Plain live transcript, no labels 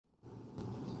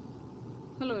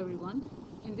Hello everyone.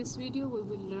 In this video we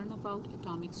will learn about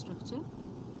atomic structure.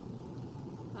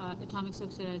 Atomic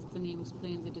structure, as the name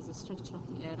explains, it is a structure of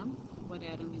the atom, what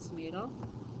atom is made of.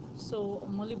 So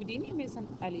molybdenum is an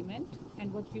element,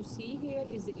 and what you see here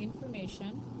is the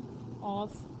information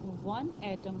of one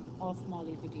atom of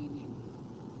molybdenum,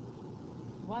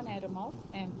 one atom of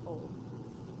MO.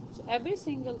 So every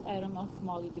single atom of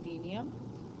molybdenum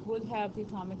will have the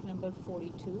atomic number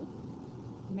 42,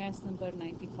 mass number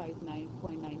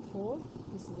 95.94.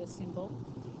 This is a symbol.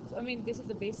 So this is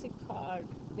the basic card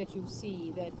that you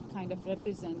see that kind of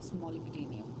represents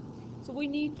molybdenum. So we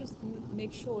need to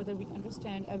make sure that we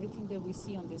understand everything that we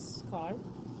see on this card.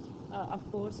 Of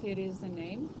course, here is the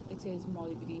name. It says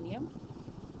molybdenum.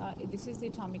 This is the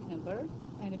atomic number,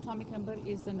 and atomic number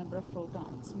is the number of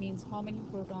protons. Means how many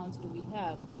protons do we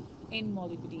have in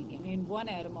molybdenum, in one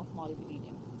atom of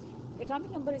molybdenum.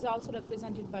 Atomic number is also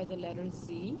represented by the letter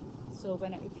Z. So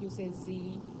if you say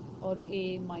Z or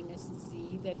A minus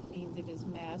Z, that means it is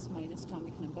mass minus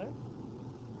atomic number.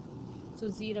 So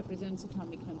Z represents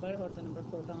atomic number or the number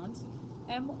of protons.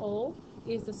 MO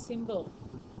is the symbol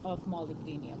of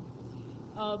molybdenum.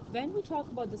 When we talk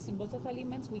about the symbols of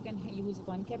elements, we can use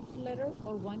one capital letter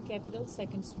or one capital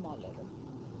second small letter.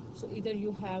 So either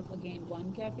you have again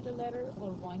one capital letter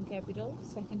or one capital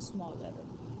second small letter.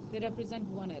 They represent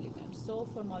one element. So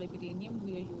for molybdenum,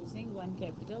 we are using one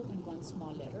capital and one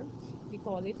small letter. We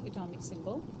call it atomic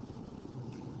symbol.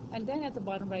 And then at the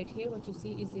bottom right here, what you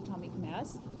see is the atomic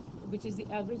mass, which is the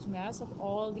average mass of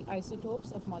all the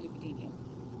isotopes of molybdenum.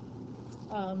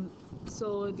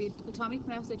 So the atomic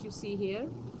mass that you see here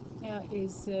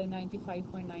is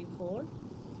 95.94.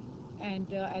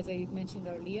 And as I mentioned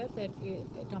earlier, that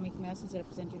atomic mass is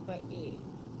represented by A.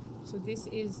 So this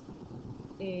is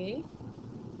A,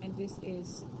 and this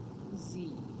is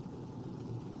Z.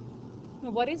 Now,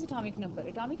 what is atomic number?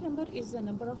 Atomic number is the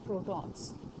number of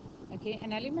protons. Okay,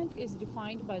 an element is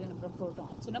defined by the number of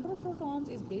protons. So number of protons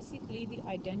is basically the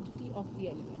identity of the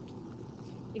element.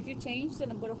 If you change the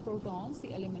number of protons,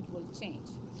 the element will change.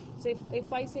 So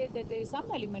if I say that there is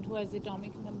some element who has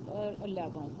atomic number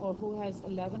 11 or who has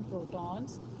 11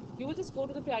 protons, you will just go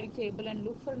to the periodic table and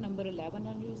look for number 11,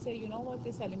 and you will say, you know what,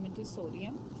 this element is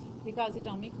sodium, because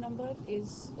atomic number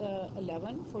is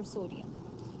 11 for sodium.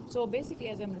 So basically,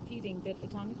 as I'm repeating, that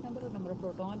atomic number or number of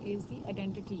proton is the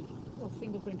identity or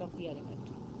fingerprint of the element.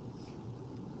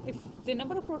 If the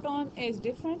number of proton is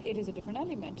different, it is a different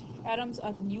element. Atoms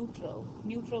are neutral.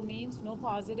 Neutral means no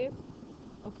positive,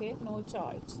 okay, no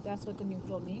charge. That's what the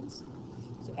neutral means.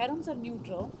 So atoms are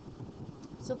neutral.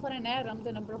 So for an atom,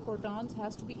 the number of protons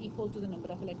has to be equal to the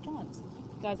number of electrons,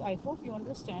 because I hope you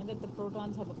understand that the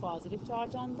protons have a positive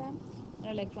charge on them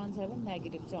and electrons have a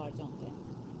negative charge on them.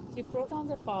 So if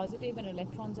protons are positive and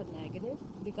electrons are negative,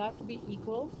 they got to be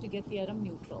equal to get the atom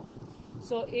neutral.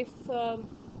 So if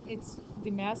it's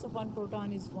the mass of one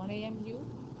proton is 1 AMU,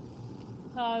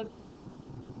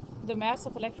 the mass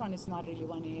of electron is not really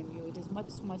 1 AMU. It is much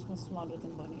smaller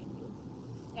than 1 AMU.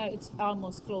 It's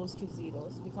almost close to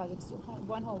zeros because it's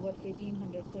 1 over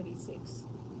 1836.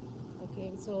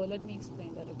 Okay, so let me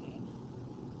explain that again.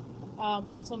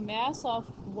 So mass of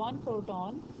one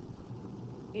proton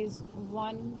is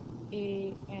 1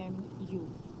 AMU.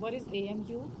 What is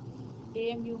AMU?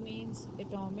 AMU means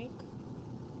atomic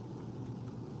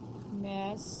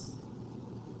mass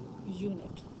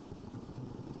unit.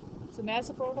 So mass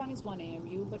of proton is 1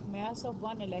 AMU, but mass of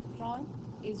one electron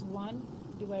is 1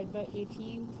 divided by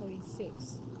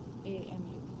 1836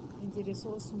 AMU. Means it is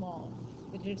so small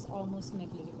that it's almost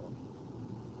negligible.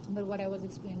 But what I was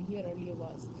explaining here earlier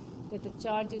was that the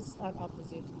charges are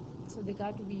opposite. So they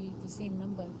got to be the same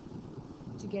number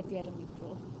to get the atom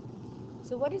neutral.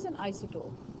 So what is an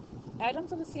isotope?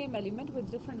 Atoms of the same element with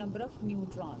different number of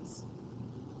neutrons.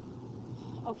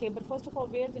 Okay, but first of all,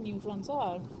 where the neutrons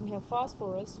are, we have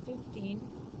phosphorus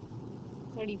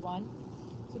 1531.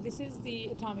 So this is the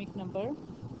atomic number.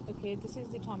 Okay, this is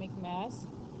the atomic mass.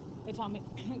 Atomic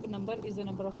number is the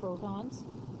number of protons,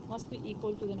 must be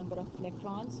equal to the number of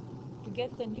electrons. To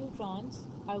get the neutrons,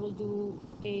 I will do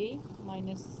A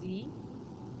minus Z.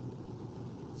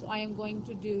 So I am going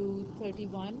to do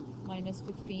 31 minus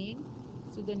 15.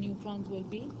 So the neutrons will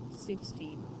be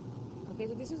 16. Okay,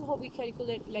 so this is how we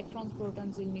calculate electrons,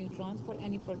 protons, and neutrons for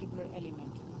any particular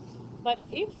element. But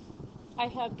if I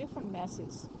have different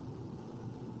masses,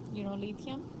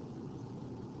 lithium,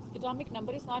 atomic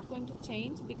number is not going to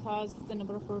change because the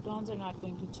number of protons are not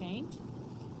going to change.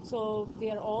 So they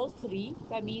are all 3.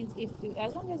 That means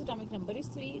as long as atomic number is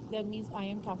 3, that means I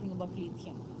am talking about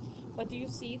lithium. But do you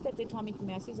see that the atomic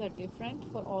masses are different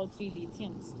for all 3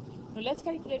 lithiums? Now let's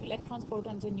calculate electrons,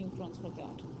 protons, and neutrons for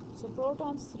that. So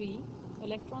protons 3,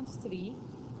 electrons 3.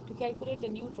 To calculate the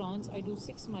neutrons, I do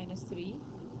 6 minus 3,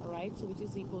 alright, so which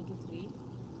is equal to 3.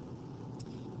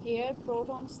 Here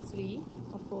protons 3,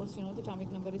 of course, you know the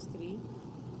atomic number is 3.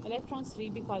 Electrons 3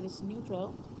 because it's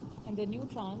neutral. And the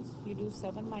neutrons, you do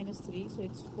 7 minus 3, so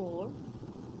it's 4.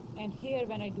 And here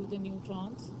when I do the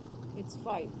neutrons, it's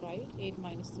 5, right? 8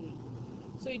 minus 3.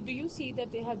 So do you see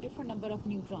that they have different number of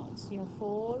neutrons? You have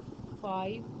 4,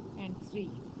 5, and 3.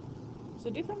 So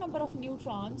different number of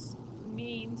neutrons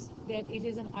means that it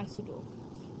is an isotope.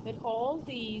 That all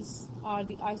these are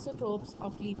the isotopes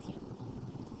of lithium.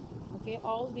 Okay,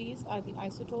 all these are the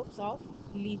isotopes of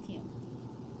lithium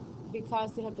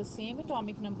because they have the same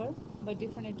atomic number but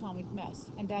different atomic mass,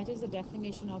 and that is the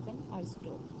definition of an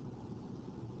isotope.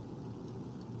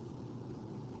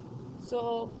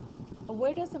 So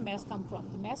where does the mass come from?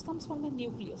 The mass comes from the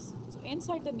nucleus. So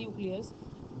inside the nucleus,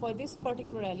 for this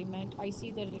particular element, I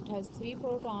see that it has 3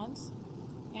 protons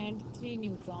and 3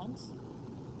 neutrons,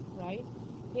 right?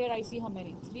 Here I see how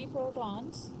many? 3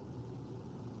 protons,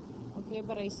 okay,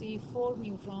 but I see 4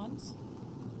 neutrons.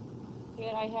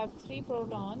 Here I have 3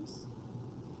 protons,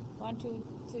 1, 2,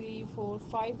 3, 4,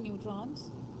 5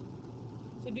 neutrons.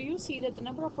 So do you see that the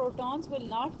number of protons will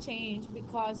not change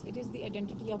because it is the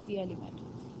identity of the element?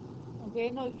 Okay,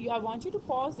 now I want you to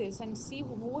pause this and see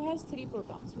who has 3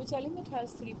 protons. Which element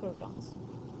has 3 protons?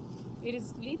 It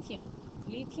is lithium.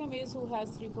 Lithium is who has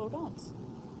 3 protons.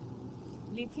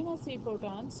 Lithium has 3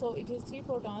 protons, so it is 3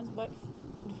 protons but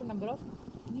different number of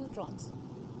neutrons.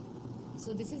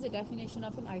 So this is the definition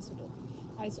of an isotope.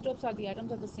 Isotopes are the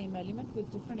atoms of the same element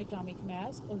with different atomic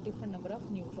mass or different number of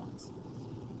neutrons.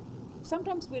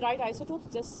 Sometimes we write isotopes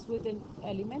just with an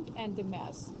element and the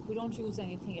mass. We don't use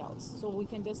anything else. So we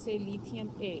can just say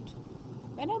lithium 8.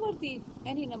 Whenever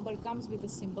any number comes with a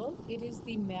symbol, it is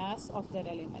the mass of that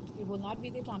element. It will not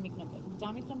be the atomic number. The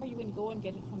atomic number you can go and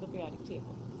get it from the periodic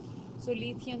table. So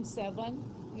lithium 7,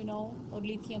 you know, or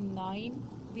lithium 9,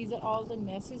 these are all the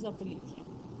masses of the lithium.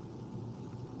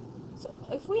 So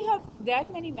if we have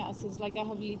that many masses, like I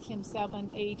have lithium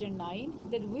 7, 8, and 9,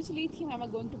 then which lithium am I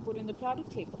going to put in the periodic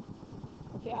table?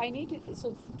 Okay, I need it.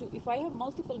 So if I have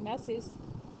multiple masses,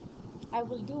 I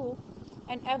will do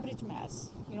an average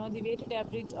mass, you know, the weighted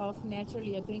average of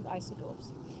naturally occurring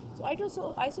isotopes. So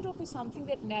isotope is something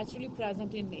that naturally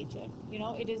present in nature. You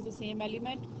know, it is the same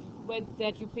element with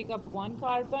that you pick up one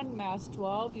carbon, mass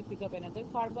 12, you pick up another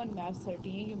carbon, mass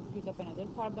 13, you pick up another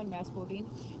carbon, mass 14,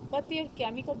 but their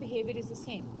chemical behavior is the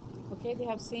same. Okay, they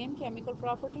have same chemical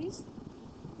properties,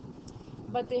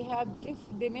 but they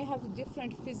may have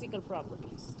different physical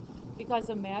properties because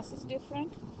the mass is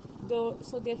different, though,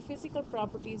 so their physical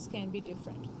properties can be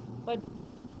different. But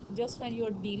just when you're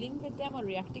dealing with them or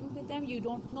reacting with them, you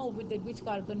don't know which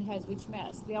carbon has which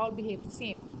mass. They all behave the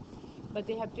same, but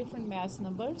they have different mass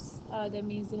numbers. That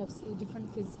means they have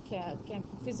different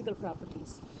physical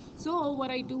properties. So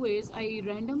what I do is I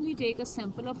randomly take a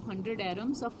sample of 100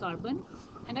 atoms of carbon,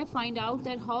 and I find out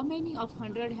that how many of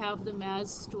 100 have the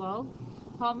mass 12,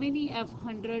 how many of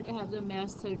 100 have the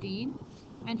mass 13,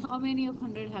 and how many of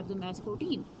 100 have the mass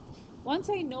 14. Once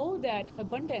I know that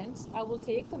abundance, I will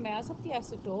take the mass of the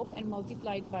isotope and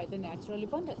multiply it by the natural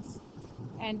abundance.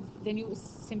 And then you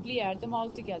simply add them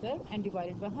all together and divide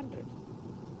it by 100.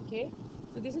 Okay,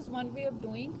 so this is one way of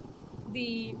doing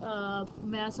the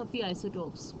mass of the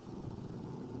isotopes.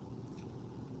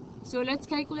 So let's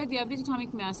calculate the average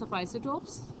atomic mass of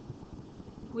isotopes.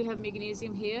 We have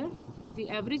magnesium here, the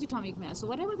average atomic mass. So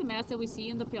whatever the mass that we see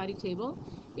in the periodic table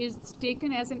is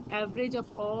taken as an average of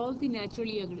all the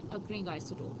naturally occurring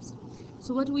isotopes.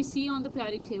 So what we see on the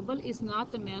periodic table is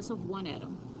not the mass of one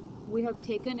atom. We have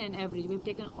taken an average. We've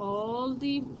taken all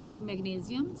the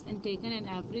magnesiums and taken an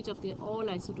average of all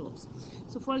isotopes.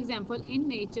 So for example, in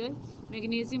nature,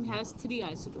 magnesium has 3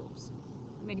 isotopes.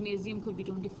 Magnesium could be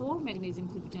 24, magnesium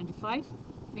could be 25,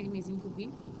 magnesium could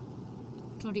be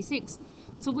 26.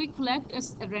 So we collect a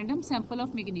random sample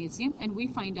of magnesium and we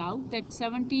find out that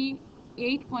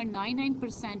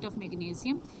 78.99% of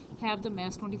magnesium have the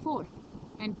mass 24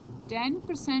 and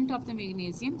 10% of the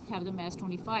magnesium have the mass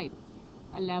 25.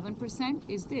 11%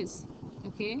 is this.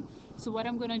 Okay, so what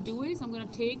I'm going to do is I'm going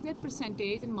to take that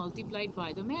percentage and multiply it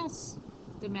by the mass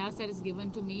that is given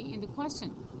to me in the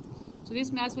question. So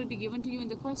this mass will be given to you in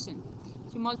the question.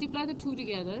 So multiply the two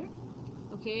together,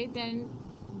 okay, then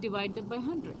divide them by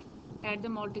 100. Add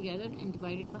them all together and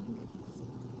divide it by 100.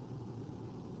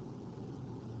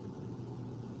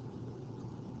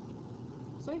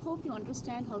 So I hope you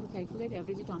understand how to calculate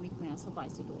average atomic mass of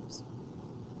isotopes.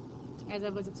 As I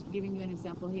was giving you an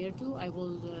example here too, I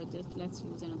will let's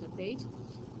use another page.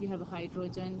 you have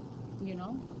hydrogen,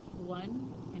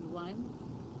 1 and 1,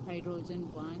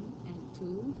 hydrogen 1 and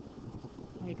 2,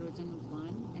 hydrogen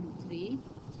 1 and 3.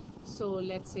 So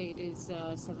let's say it is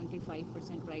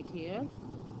 75% right here,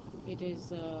 it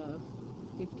is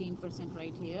 15%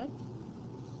 right here.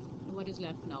 What is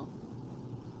left now?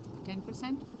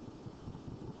 10%.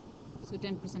 So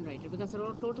 10% right here, because the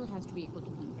total has to be equal to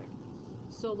 100.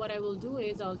 So what I will do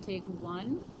is I'll take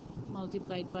 1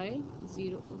 multiplied by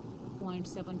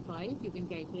 0.75, you can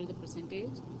calculate the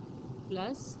percentage,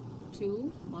 plus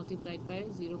 2 multiplied by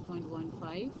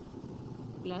 0.15,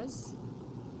 plus,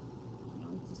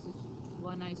 this is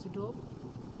one isotope,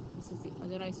 this is the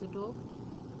other isotope,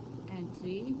 and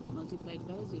 3 multiplied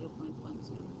by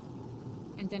 0.10.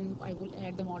 And then I will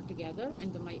add them all together,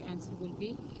 and then my answer will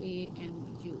be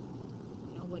AMU.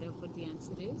 Whatever the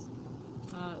answer is,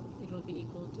 it will be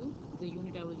equal to, the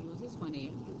unit I will use is 1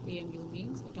 AMU. AMU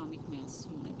means atomic mass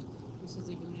unit. This is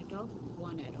the unit of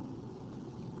one atom.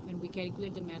 When we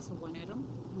calculate the mass of one atom,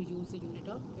 we use the unit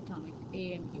of atomic,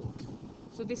 AMU.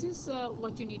 So this is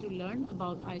what you need to learn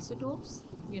about isotopes.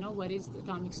 What is the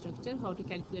atomic structure, how to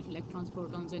calculate electrons,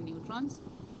 protons, and neutrons.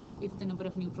 If the number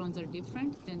of neutrons are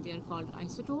different, then they are called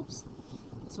isotopes.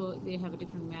 So they have a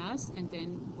different mass, and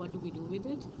then what do we do with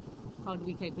it? How do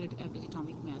we calculate average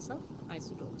atomic mass of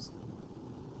isotopes?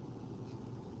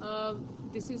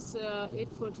 This is it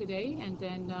for today, and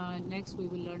then next we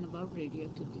will learn about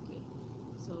radioactive decay.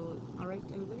 So, all right,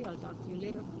 everybody, I'll talk to you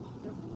later.